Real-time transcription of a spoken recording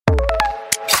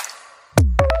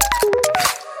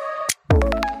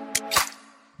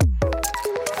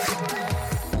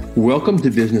Welcome to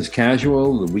Business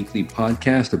Casual, the weekly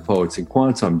podcast of Poets and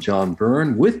Quants. I'm John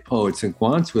Byrne with Poets and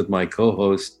Quants with my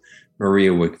co-host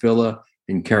Maria Wickwilla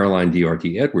and Caroline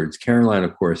Diarte Edwards. Caroline,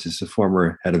 of course, is the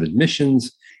former head of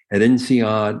admissions at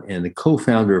INSEAD and the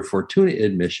co-founder of Fortuna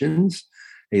Admissions,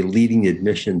 a leading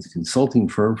admissions consulting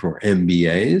firm for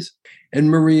MBAs. And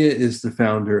Maria is the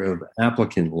founder of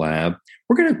Applicant Lab.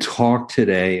 We're going to talk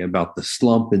today about the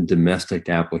slump in domestic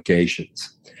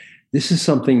applications. This is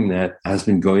something that has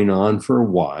been going on for a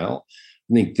while.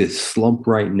 I think this slump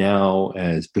right now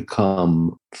has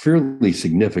become fairly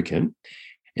significant.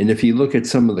 And if you look at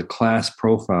some of the class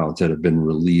profiles that have been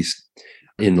released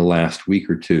in the last week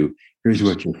or two, here's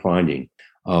what you're finding.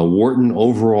 Wharton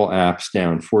overall apps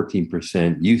down 14%,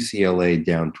 UCLA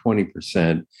down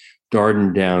 20%,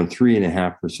 Darden down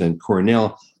 3.5%,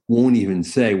 Cornell won't even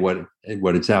say what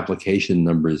its application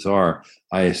numbers are.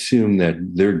 I assume that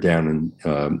they're down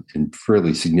in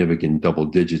fairly significant double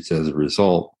digits as a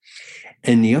result.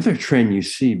 And the other trend you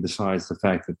see, besides the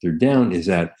fact that they're down, is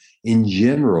that in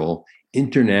general,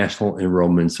 international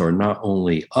enrollments are not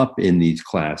only up in these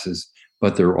classes,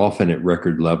 but they're often at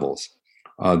record levels.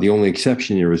 The only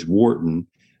exception here is Wharton,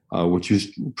 which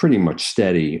is pretty much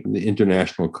steady. The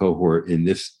international cohort in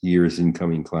this year's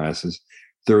incoming classes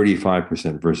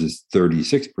 35% versus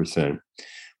 36%.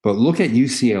 But look at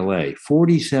UCLA,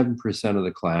 47% of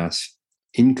the class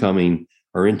incoming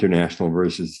are international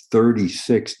versus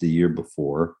 36 the year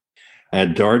before. At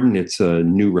Darden, it's a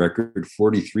new record,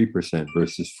 43%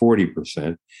 versus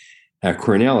 40%. At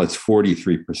Cornell, it's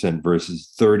 43%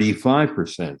 versus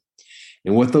 35%.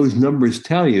 And what those numbers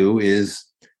tell you is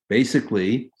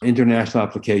basically international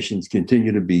applications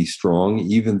continue to be strong,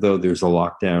 even though there's a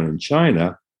lockdown in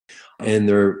China. And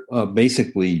they're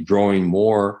basically drawing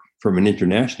more from an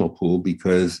international pool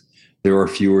because there are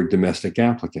fewer domestic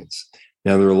applicants.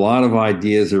 Now, there are a lot of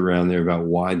ideas around there about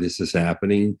why this is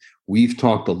happening. We've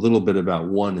talked a little bit about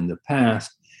one in the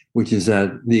past, which is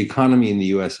that the economy in the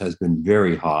U.S. has been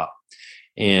very hot,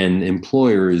 and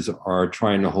employers are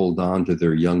trying to hold on to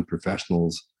their young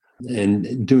professionals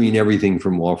and doing everything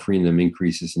from offering them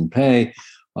increases in pay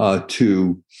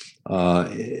to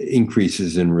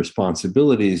increases in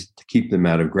responsibilities to keep them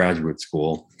out of graduate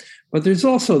school. But there's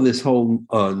also this whole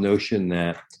notion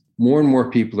that more and more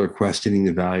people are questioning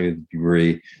the value of the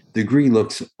degree. The degree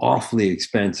looks awfully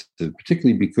expensive,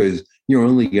 particularly because you're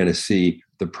only going to see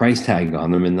the price tag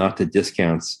on them and not the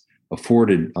discounts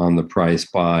afforded on the price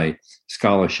by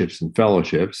scholarships and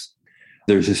fellowships.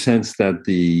 There's a sense that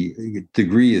the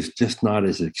degree is just not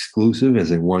as exclusive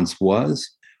as it once was.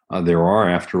 There are,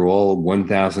 after all,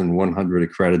 1,100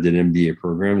 accredited MBA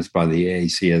programs by the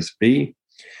AACSB.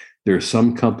 There are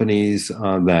some companies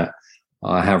that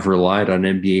have relied on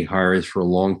MBA hires for a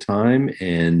long time,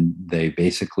 and they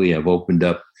basically have opened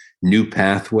up new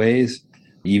pathways.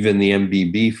 Even the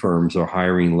MBB firms are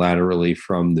hiring laterally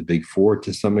from the Big Four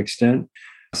to some extent.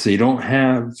 So you don't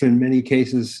have, in many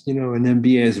cases, an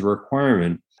MBA as a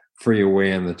requirement for your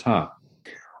way on the top.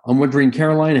 I'm wondering,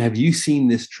 Caroline, have you seen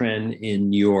this trend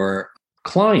in your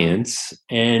clients,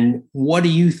 and what do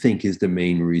you think is the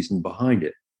main reason behind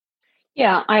it?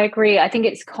 Yeah, I agree. I think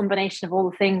it's a combination of all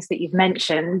the things that you've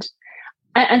mentioned.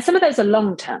 And some of those are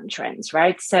long-term trends,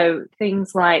 right? So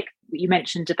things like you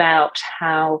mentioned about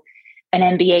how an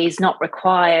MBA is not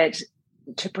required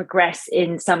to progress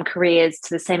in some careers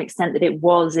to the same extent that it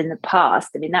was in the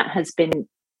past. I mean,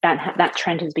 that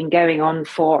trend has been going on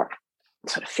for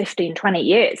sort of 15, 20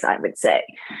 years, I would say.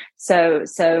 So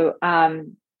I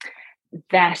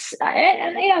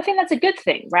think that's a good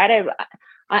thing, right?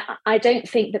 I don't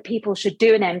think that people should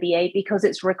do an MBA because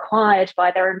it's required by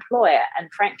their employer.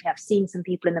 And frankly, I've seen some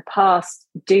people in the past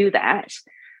do that,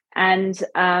 and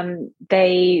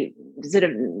they sort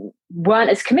of weren't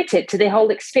as committed to the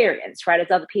whole experience, right, as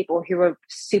other people who were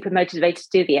super motivated to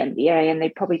do the MBA, and they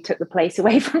probably took the place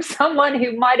away from someone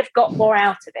who might have got more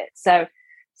out of it. So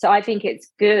I think it's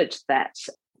good that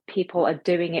people are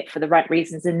doing it for the right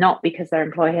reasons and not because their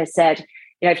employer has said,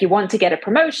 if you want to get a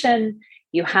promotion,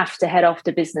 you have to head off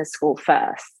to business school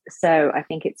first. So I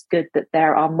think it's good that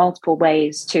there are multiple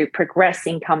ways to progress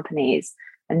in companies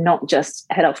and not just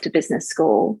head off to business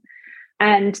school.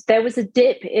 And there was a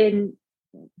dip in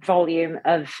volume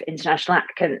of international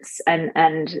applicants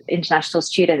and international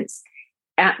students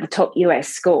at the top US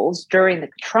schools during the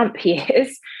Trump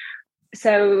years.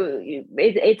 So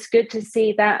it's good to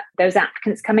see that those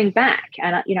applicants coming back.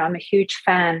 And, I'm a huge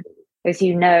fan, as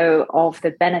you know, of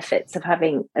the benefits of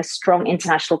having a strong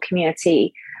international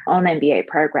community on MBA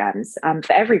programs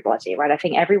for everybody, right? I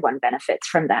think everyone benefits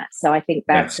from that. So I think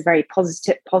that's a very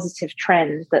positive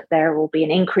trend, that there will be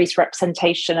an increased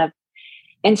representation of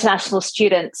international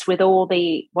students with all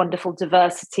the wonderful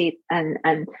diversity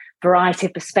and variety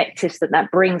of perspectives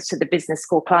that brings to the business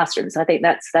school classrooms. I think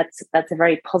that's a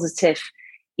very positive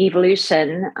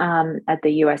evolution at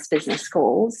the US business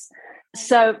schools.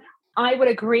 So I would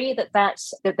agree that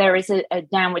there is a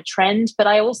downward trend, but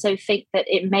I also think that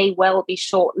it may well be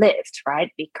short-lived,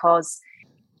 right? Because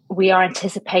we are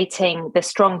anticipating the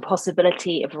strong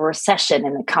possibility of a recession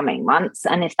in the coming months.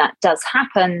 And if that does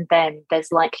happen, then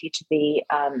there's likely to be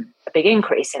a big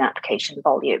increase in application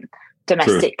volume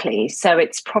domestically. True. So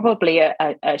it's probably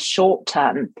a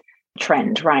short-term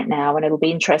trend right now. And it'll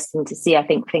be interesting to see. I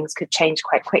think things could change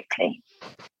quite quickly.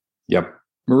 Yep.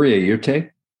 Maria, your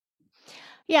take?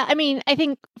 Yeah, I mean, I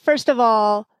think, first of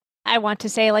all, I want to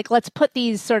say, let's put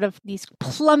these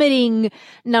plummeting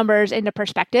numbers into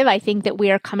perspective. I think that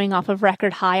we are coming off of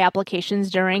record high applications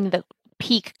during the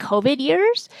peak COVID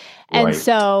years. And right.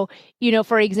 So,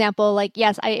 for example,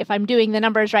 yes, if I'm doing the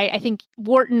numbers right, I think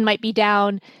Wharton might be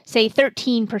down, say,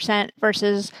 13%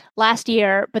 versus last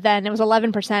year, but then it was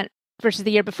 11% versus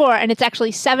the year before. And it's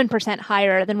actually 7%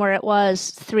 higher than where it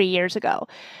was 3 years ago.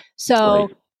 So,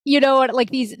 right.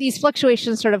 These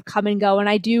fluctuations sort of come and go. And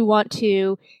I do want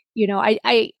to,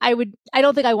 I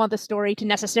don't think I want the story to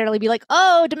necessarily be like,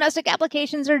 oh, domestic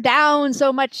applications are down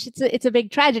so much. It's a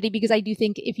big tragedy, because I do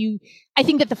think I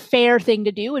think that the fair thing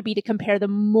to do would be to compare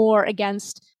them more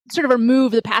against, sort of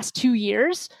remove the past 2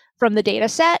 years from the data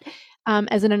set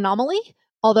as an anomaly.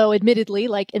 Although admittedly,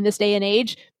 in this day and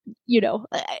age,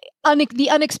 the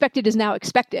unexpected is now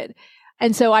expected.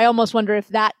 And so I almost wonder if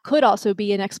that could also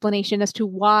be an explanation as to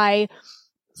why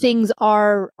things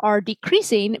are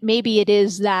decreasing. Maybe it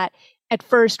is that at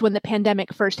first, when the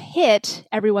pandemic first hit,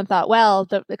 everyone thought, well,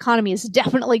 the economy is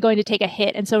definitely going to take a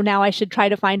hit. And so now I should try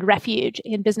to find refuge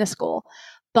in business school.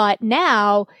 But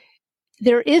now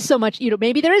there is so much,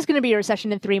 maybe there is going to be a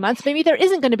recession in 3 months. Maybe there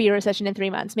isn't going to be a recession in 3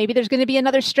 months. Maybe there's going to be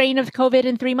another strain of COVID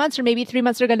in 3 months, or maybe 3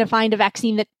 months are going to find a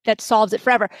vaccine that solves it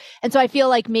forever. And so I feel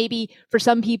like maybe for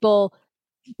some people,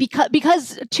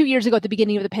 because 2 years ago at the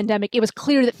beginning of the pandemic, it was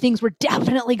clear that things were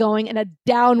definitely going in a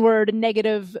downward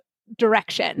negative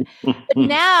direction. But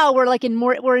now we're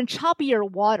in choppier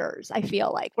waters, I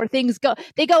feel like, where things go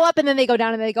up and then they go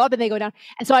down, and they go up and they go down.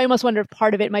 And so I almost wonder if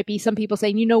part of it might be some people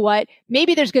saying, you know what,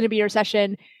 maybe there's going to be a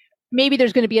recession. Maybe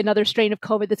there's going to be another strain of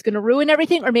COVID that's going to ruin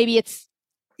everything. Or maybe it's,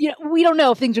 we don't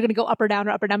know if things are going to go up or down,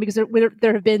 because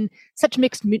there have been such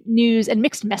mixed news and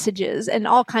mixed messages and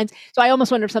all kinds. So I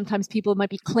almost wonder if sometimes people might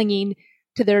be clinging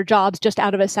to their jobs just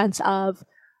out of a sense of,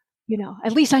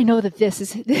 at least I know that this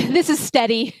is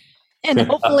steady. And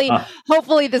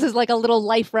hopefully this is like a little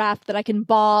life raft that I can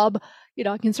bob,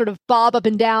 I can sort of bob up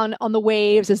and down on the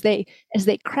waves as they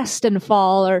crest and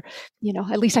fall, or,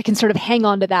 at least I can sort of hang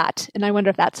on to that. And I wonder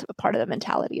if that's a part of the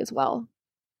mentality as well.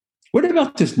 What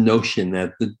about this notion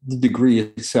that the degree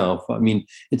itself, I mean,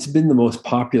 it's been the most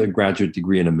popular graduate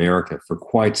degree in America for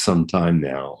quite some time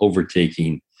now,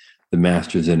 overtaking the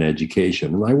master's in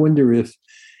education. And I wonder if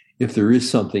there is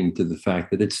something to the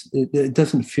fact that it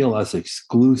doesn't feel as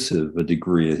exclusive a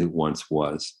degree as it once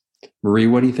was. Marie,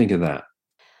 what do you think of that?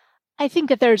 I think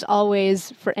that there's always,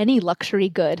 for any luxury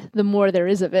good, the more there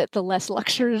is of it, the less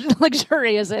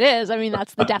luxurious it is. I mean,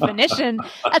 that's the definition.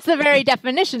 That's the very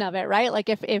definition of it, right? Like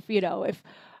if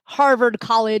Harvard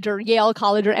College or Yale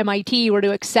College or MIT were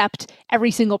to accept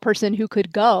every single person who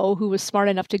could go, who was smart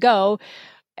enough to go,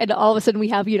 and all of a sudden we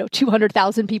have,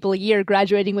 200,000 people a year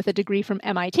graduating with a degree from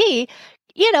MIT,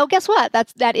 guess what?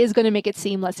 That is going to make it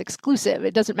seem less exclusive.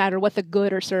 It doesn't matter what the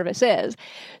good or service is.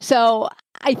 So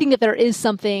I think that there is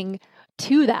something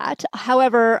to that.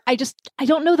 However, I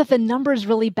don't know that the numbers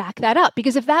really back that up,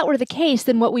 because if that were the case,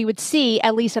 then what we would see,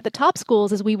 at least at the top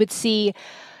schools, is we would see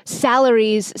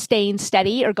salaries staying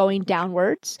steady or going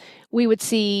downwards. We would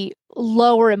see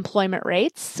lower employment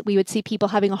rates. We would see people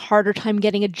having a harder time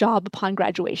getting a job upon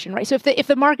graduation, right? So if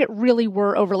the market really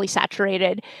were overly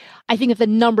saturated, I think that the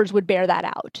numbers would bear that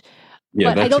out.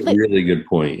 Yeah, but that's a really good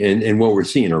point. And what we're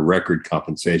seeing are record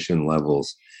compensation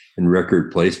levels and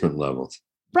record placement levels.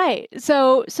 Right.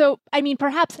 So I mean,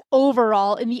 perhaps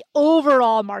overall, in the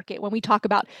overall market, when we talk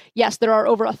about, yes, there are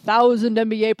over 1,000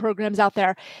 MBA programs out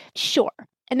there, sure.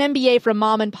 An MBA from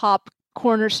mom and pop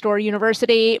corner store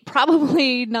university,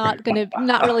 probably not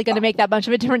really going to make that much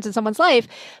of a difference in someone's life.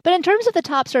 But in terms of the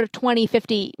top sort of 20,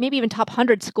 50, maybe even top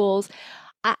 100 schools,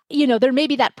 there may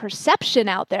be that perception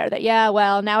out there that, yeah,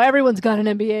 well, now everyone's got an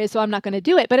MBA, so I'm not going to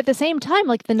do it. But at the same time,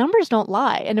 the numbers don't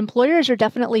lie. And employers are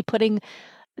definitely putting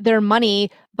their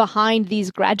money behind these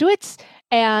graduates,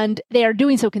 and they are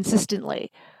doing so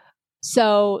consistently.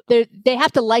 So they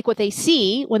have to like what they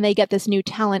see when they get this new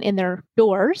talent in their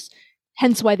doors.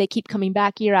 hence why they keep coming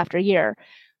back year after year.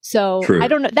 So True. I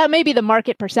don't know, that may be the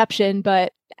market perception,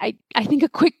 but I think a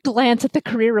quick glance at the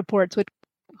career reports would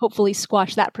hopefully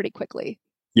squash that pretty quickly.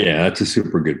 Yeah, that's a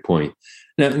super good point.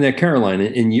 Now, Caroline,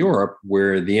 in Europe,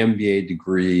 where the MBA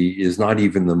degree is not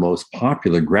even the most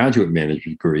popular graduate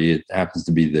management degree, it happens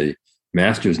to be the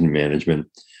master's in management,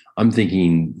 I'm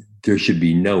thinking there should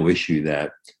be no issue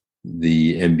that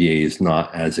the MBA is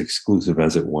not as exclusive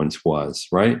as it once was,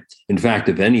 right? In fact,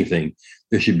 if anything,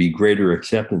 there should be greater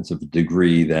acceptance of a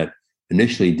degree that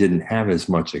initially didn't have as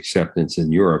much acceptance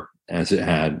in Europe as it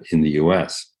had in the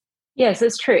US. Yes,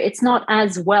 that's true. It's not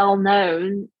as well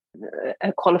known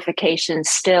a qualification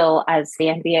still as the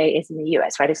MBA is in the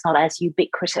US, right? It's not as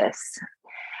ubiquitous.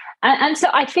 And so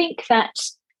I think that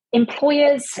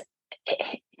employers,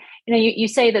 you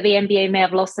say that the MBA may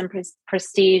have lost some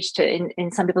prestige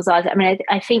in some people's eyes. I mean,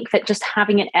 I think that just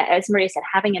having as Maria said,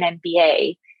 having an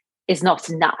MBA is not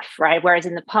enough, right? Whereas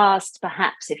in the past,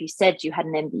 perhaps if you said you had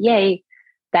an MBA,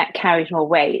 that carried more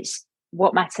weight.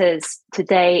 What matters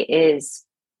today is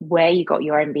where you got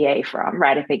your MBA from,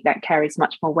 right? I think that carries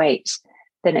much more weight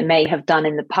than it may have done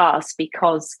in the past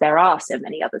because there are so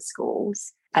many other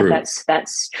schools. True. And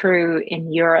that's true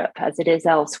in Europe as it is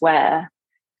elsewhere.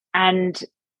 And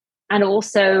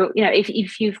also,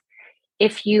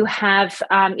 if you have,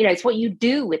 it's what you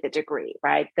do with the degree,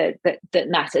 right? That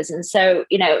matters. And so,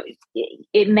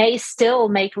 it may still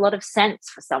make a lot of sense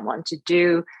for someone to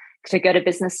go to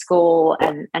business school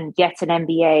and get an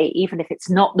MBA, even if it's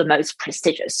not the most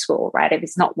prestigious school, right? If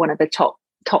it's not one of the top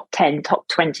 10, top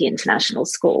 20 international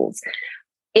schools,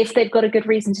 if they've got a good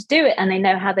reason to do it and they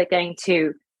know how they're going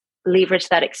to leverage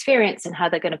that experience and how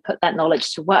they're going to put that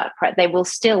knowledge to work, right? They will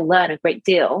still learn a great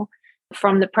deal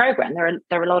from the program. There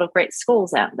are a lot of great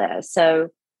schools out there. So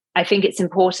I think it's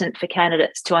important for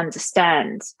candidates to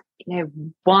understand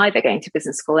why they're going to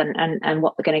business school and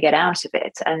what they're going to get out of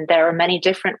it. And there are many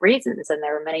different reasons and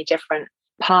there are many different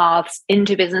paths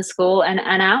into business school and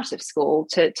out of school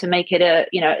to make it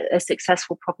a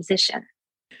successful proposition.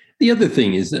 The other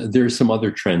thing is there's some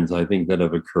other trends I think that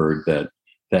have occurred that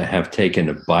have taken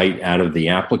a bite out of the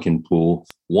applicant pool.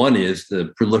 One is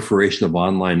the proliferation of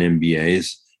online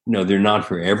MBAs. They're not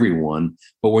for everyone,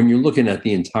 but when you're looking at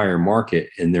the entire market,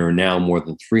 and there are now more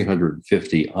than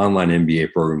 350 online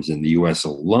MBA programs in the US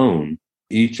alone,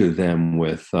 each of them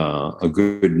with a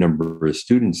good number of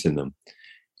students in them,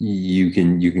 you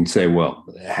can say, well,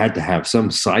 it had to have some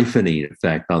siphoning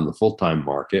effect on the full-time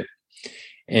market.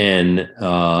 And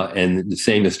the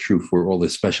same is true for all the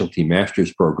specialty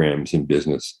master's programs in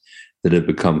business that have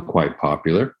become quite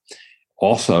popular.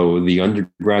 Also, the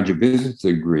undergraduate business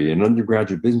degree and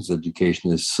undergraduate business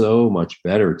education is so much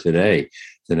better today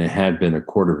than it had been a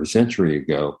quarter of a century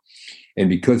ago. And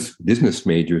because business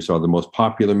majors are the most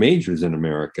popular majors in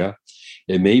America,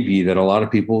 it may be that a lot of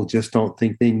people just don't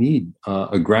think they need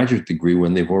a graduate degree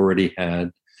when they've already had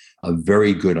a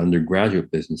very good undergraduate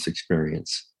business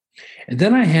experience. And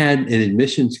then I had an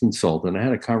admissions consultant. I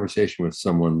had a conversation with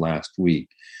someone last week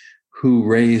who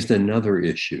raised another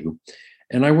issue.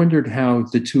 And I wondered how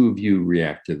the two of you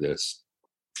react to this.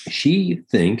 She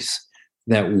thinks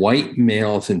that white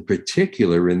males in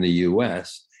particular in the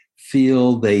US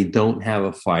feel they don't have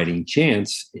a fighting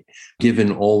chance,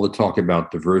 given all the talk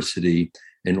about diversity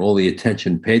and all the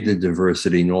attention paid to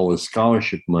diversity and all the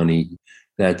scholarship money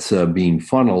that's being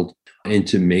funneled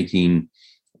into making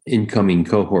incoming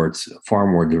cohorts far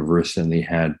more diverse than they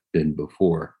had been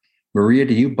before. Maria,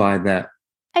 do you buy that?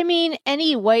 I mean,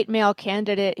 any white male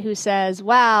candidate who says,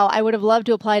 wow, I would have loved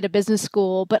to apply to business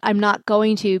school, but I'm not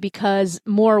going to because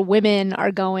more women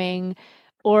are going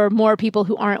or more people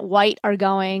who aren't white are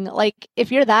going. Like,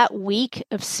 if you're that weak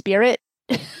of spirit,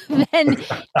 then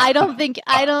I don't think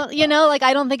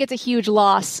it's a huge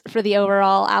loss for the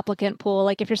overall applicant pool.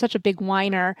 Like, if you're such a big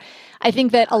whiner, I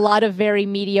think that a lot of very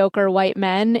mediocre white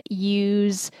men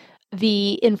use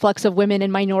the influx of women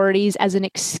and minorities as an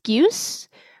excuse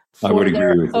for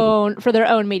their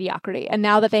own mediocrity. And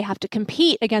now that they have to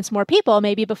compete against more people,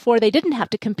 maybe before they didn't have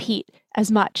to compete as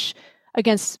much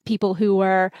against people who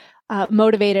were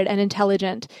motivated and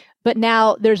intelligent. But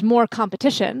now there's more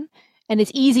competition and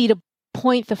it's easy to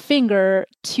point the finger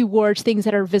towards things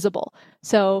that are visible.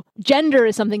 So gender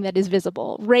is something that is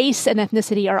visible. Race and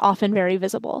ethnicity are often very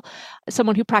visible.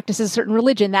 Someone who practices a certain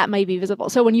religion, that may be visible.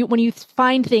 So when you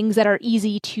find things that are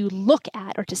easy to look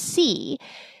at or to see,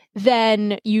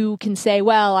 then you can say,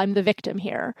 well, I'm the victim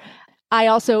here. I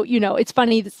also, it's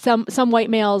funny that some white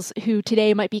males who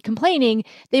today might be complaining,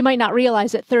 they might not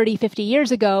realize that 30, 50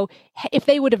 years ago, if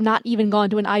they would have not even gone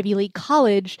to an Ivy League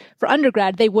college for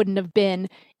undergrad, they wouldn't have been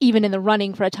even in the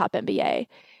running for a top MBA.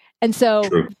 And so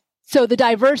So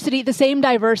the same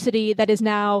diversity that is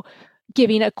now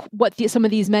giving some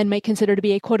of these men might consider to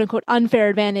be a quote unquote unfair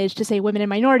advantage to, say, women and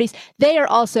minorities, they are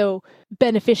also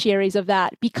beneficiaries of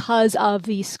that because of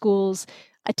these schools'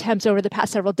 attempts over the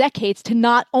past several decades to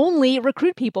not only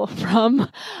recruit people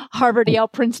from Harvard, Yale,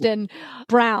 Princeton,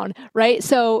 Brown, right?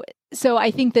 So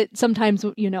I think that sometimes,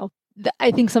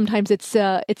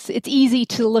 it's easy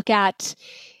to look at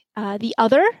the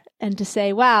other and to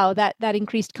say, wow, that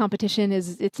increased competition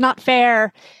it's not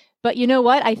fair. But you know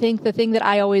what? I think the thing that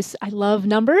I love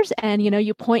numbers, and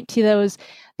you point to those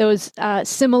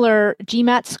similar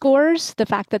GMAT scores, the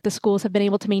fact that the schools have been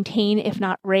able to maintain, if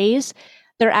not raise,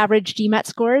 their average GMAT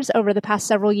scores over the past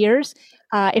several years.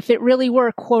 If it really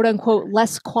were quote unquote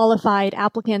less qualified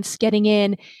applicants getting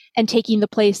in and taking the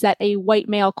place that a white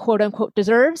male quote unquote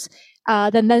deserves,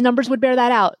 then the numbers would bear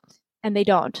that out, and they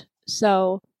don't.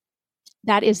 So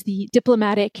that is the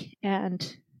diplomatic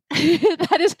and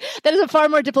that is a far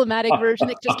more diplomatic version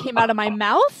that just came out of my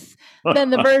mouth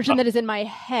than the version that is in my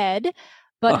head.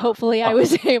 But hopefully I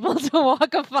was able to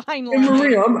walk a fine line. Hey,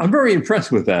 Maria, I'm very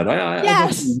impressed with that.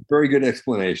 Yes. That's a very good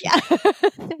explanation. Yeah.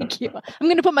 Thank you. I'm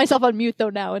going to put myself on mute, though,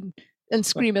 now and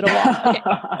scream it away.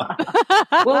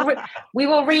 Okay. We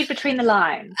will read between the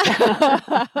lines.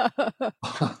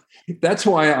 That's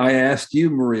why I asked you,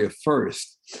 Maria,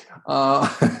 first.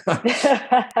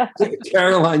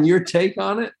 Caroline, your take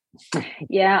on it?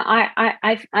 Yeah,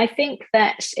 I think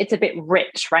that it's a bit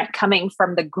rich, right? Coming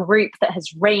from the group that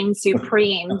has reigned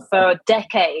supreme for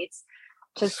decades,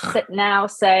 to now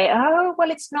say, oh, well,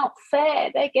 it's not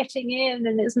fair. They're getting in,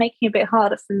 and it's making it a bit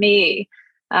harder for me.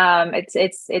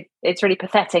 It's really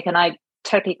pathetic, and I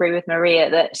totally agree with Maria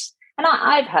that. And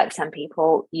I've heard some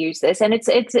people use this, and it's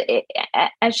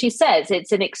as she says,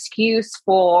 it's an excuse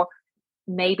for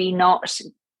maybe not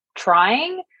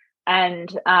trying, and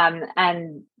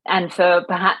for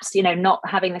perhaps not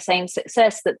having the same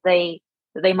success that they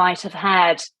might have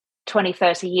had 20,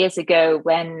 30 years ago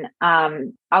when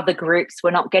other groups were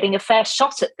not getting a fair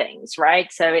shot at things,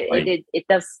 right? So it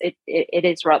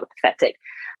is rather pathetic.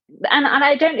 And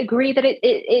I don't agree that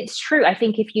it's true. I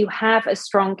think if you have a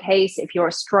strong case, if you're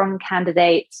a strong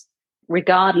candidate,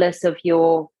 regardless of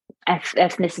your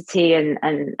ethnicity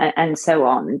and so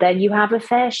on, then you have a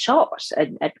fair shot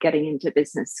at getting into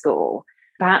business school.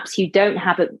 Perhaps you don't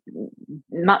have a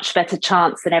much better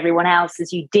chance than everyone else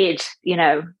as you did,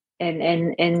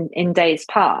 in days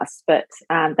past. But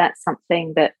that's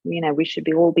something that we should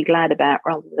all be glad about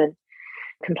rather than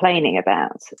complaining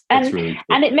about. And really cool.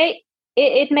 And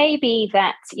it may be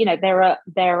that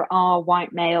there are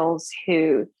white males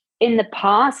who in the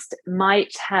past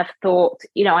might have thought,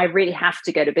 I really have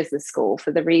to go to business school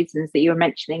for the reasons that you were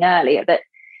mentioning earlier, that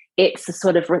it's a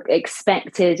sort of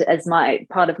expected as my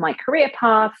part of my career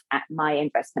path at my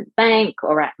investment bank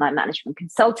or at my management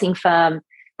consulting firm.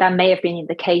 That may have been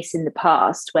the case in the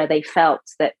past where they felt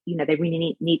that, they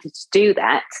really needed to do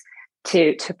that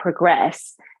to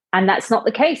progress. And that's not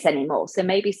the case anymore. So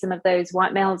maybe some of those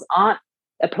white males aren't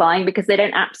applying because they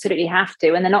don't absolutely have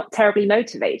to, and they're not terribly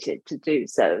motivated to do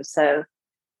so. So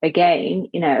again,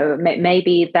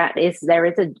 maybe there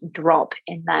is a drop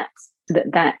in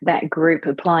that group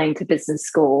applying to business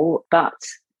school. But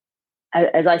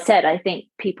as I said, I think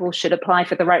people should apply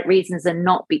for the right reasons and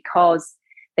not because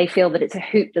they feel that it's a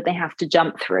hoop that they have to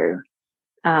jump through.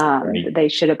 Right. They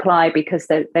should apply because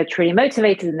they're truly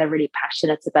motivated and they're really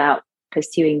passionate about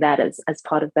pursuing that as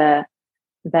part of their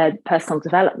personal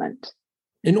development.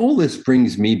 And all this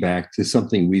brings me back to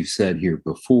something we've said here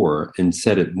before and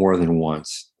said it more than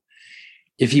once.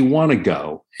 If you want to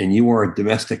go and you are a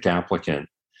domestic applicant,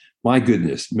 my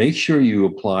goodness, make sure you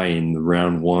apply in the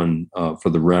round one for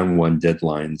the round one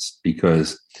deadlines,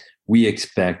 because we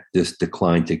expect this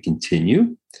decline to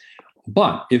continue.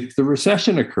 But if the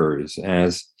recession occurs,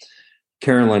 as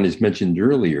Caroline has mentioned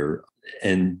earlier,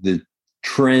 and the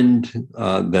trend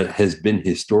that has been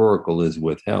historical is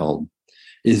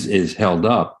held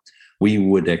up, we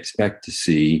would expect to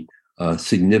see a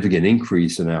significant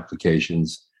increase in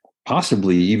applications,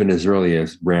 possibly even as early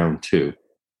as round two.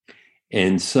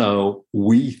 And so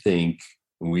we think,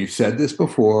 we've said this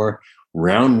before,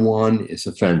 round one is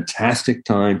a fantastic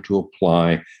time to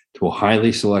apply to a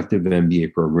highly selective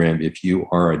MBA program if you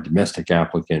are a domestic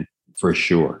applicant, for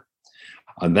sure.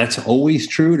 That's always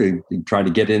true to try to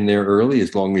get in there early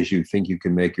as long as you think you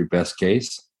can make your best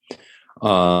case.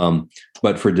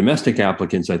 But for domestic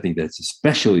applicants, I think that's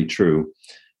especially true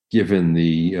given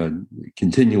the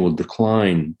continual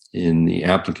decline in the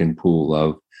applicant pool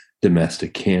of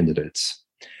domestic candidates.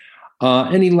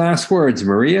 Any last words,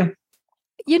 Maria?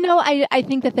 I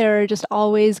think that there are just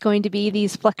always going to be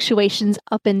these fluctuations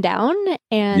up and down.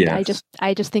 And Yes.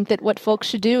 I just think that what folks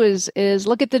should do is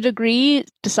look at the degree,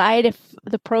 decide if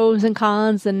the pros and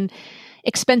cons and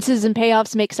expenses and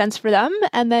payoffs make sense for them,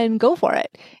 and then go for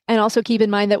it. And also keep in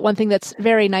mind that one thing that's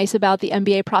very nice about the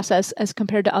MBA process as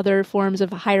compared to other forms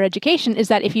of higher education is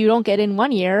that if you don't get in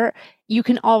one year, you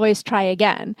can always try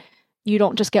again. You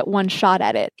don't just get one shot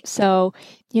at it. So,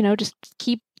 just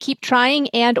keep trying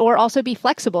and or also be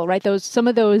flexible, right? Some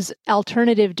of those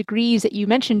alternative degrees that you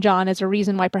mentioned, John, as a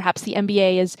reason why perhaps the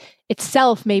MBA is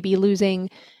itself may be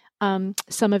losing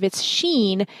some of its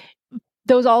sheen.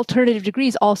 Those alternative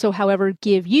degrees also, however,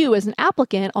 give you as an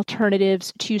applicant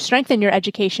alternatives to strengthen your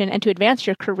education and to advance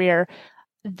your career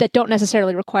that don't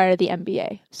necessarily require the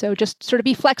MBA. So just sort of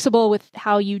be flexible with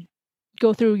how you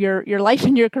go through your life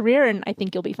and your career, and I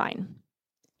think you'll be fine.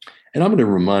 And I'm going to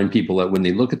remind people that when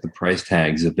they look at the price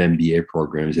tags of MBA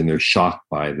programs and they're shocked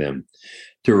by them,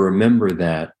 to remember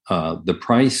that the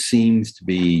price seems to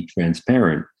be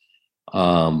transparent,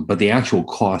 but the actual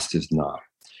cost is not.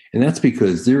 And that's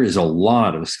because there is a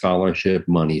lot of scholarship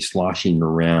money sloshing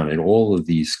around at all of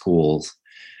these schools.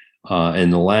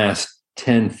 In the last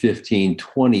 10, 15,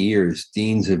 20 years,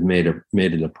 deans have made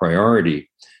it a priority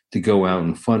to go out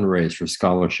and fundraise for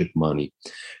scholarship money.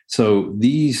 So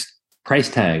these price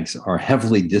tags are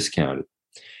heavily discounted.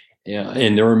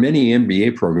 And there are many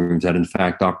MBA programs that, in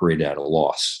fact, operate at a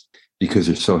loss because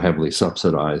they're so heavily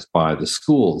subsidized by the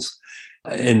schools.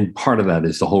 And part of that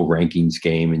is the whole rankings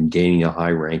game and gaining a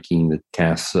high ranking that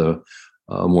casts a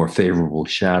more favorable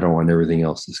shadow on everything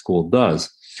else the school does.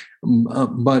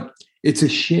 But it's a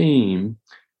shame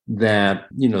that,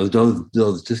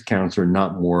 those discounts are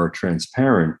not more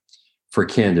transparent for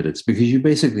candidates, because you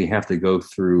basically have to go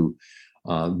through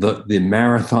the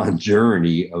marathon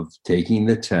journey of taking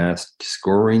the test,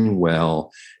 scoring well,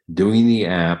 doing the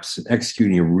apps,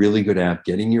 executing a really good app,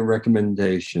 getting your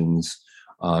recommendations,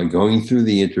 going through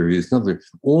the interviews,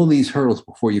 all these hurdles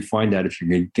before you find out if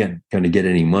you're going to get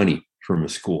any money from a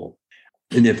school.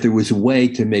 And if there was a way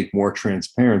to make more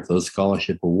transparent those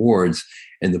scholarship awards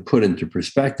and to put into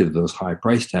perspective those high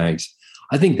price tags,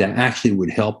 I think that actually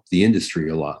would help the industry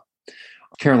a lot.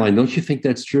 Caroline, don't you think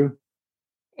that's true?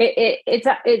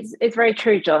 It's very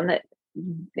true, John, that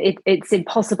it's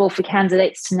impossible for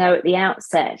candidates to know at the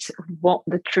outset what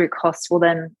the true costs for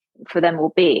them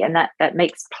will be. And that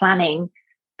makes planning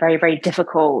very, very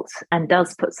difficult and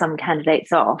does put some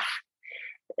candidates off.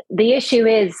 The issue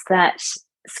is that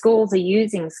schools are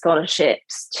using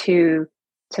scholarships to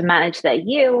manage their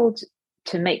yield,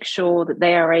 to make sure that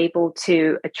they are able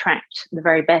to attract the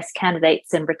very best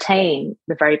candidates and retain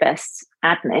the very best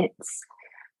admits.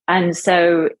 And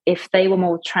so if they were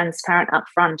more transparent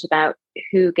upfront about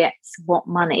who gets what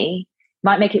money,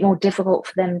 might make it more difficult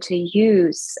for them to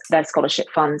use their scholarship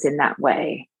funds in that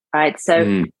way, right?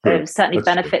 So there's certainly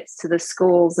benefits to the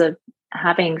schools of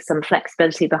having some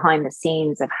flexibility behind the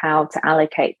scenes of how to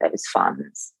allocate those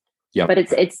funds. Yep. But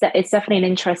it's definitely an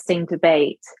interesting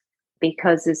debate,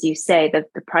 because, as you say,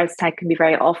 the price tag can be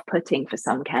very off-putting for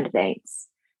some candidates.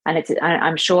 And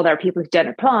I'm sure there are people who don't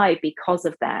apply because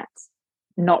of that,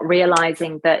 not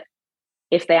realizing that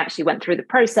if they actually went through the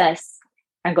process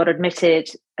and got admitted,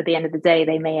 at the end of the day,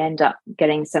 they may end up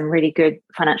getting some really good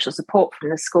financial support from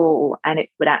the school, and it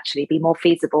would actually be more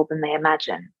feasible than they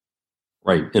imagine.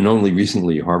 Right. And only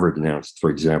recently, Harvard announced, for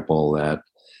example, that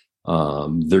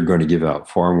they're going to give out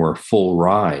far more full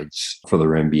rides for their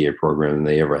MBA program than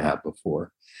they ever had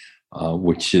before,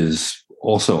 which is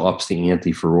also ups the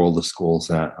ante for all the schools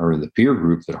that are in the peer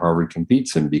group that Harvard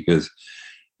competes in, because,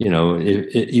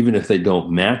 even if they don't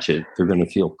match it, they're going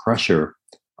to feel pressure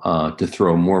to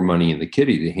throw more money in the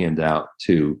kitty to hand out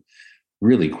to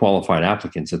really qualified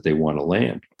applicants that they want to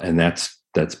land. And that's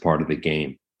part of the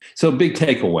game. So big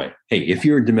takeaway. Hey, if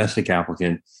you're a domestic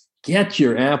applicant, get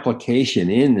your application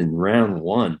in round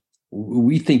one.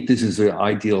 We think this is an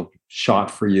ideal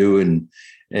shot for you.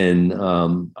 And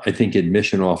I think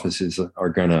admission offices are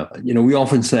going to, we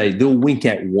often say they'll wink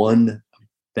at one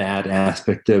bad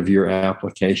aspect of your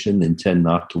application and tend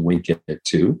not to wink at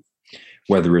two,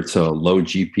 whether it's a low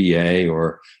GPA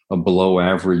or a below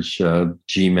average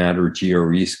GMAT or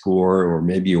GRE score, or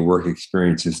maybe your work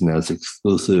experience isn't as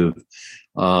exclusive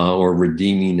or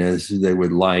redeeming as they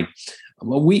would like.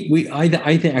 Well, I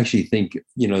actually think,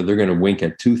 they're going to wink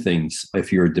at two things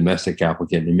if you're a domestic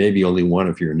applicant, and maybe only one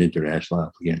if you're an international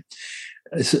applicant.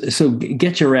 So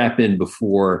get your app in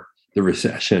before the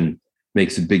recession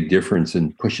makes a big difference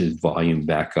and pushes volume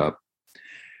back up.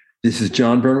 This is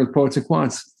John Byrne with Poets and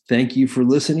Quants. Thank you for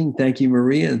listening. Thank you,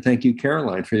 Maria, and thank you,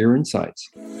 Caroline, for your insights.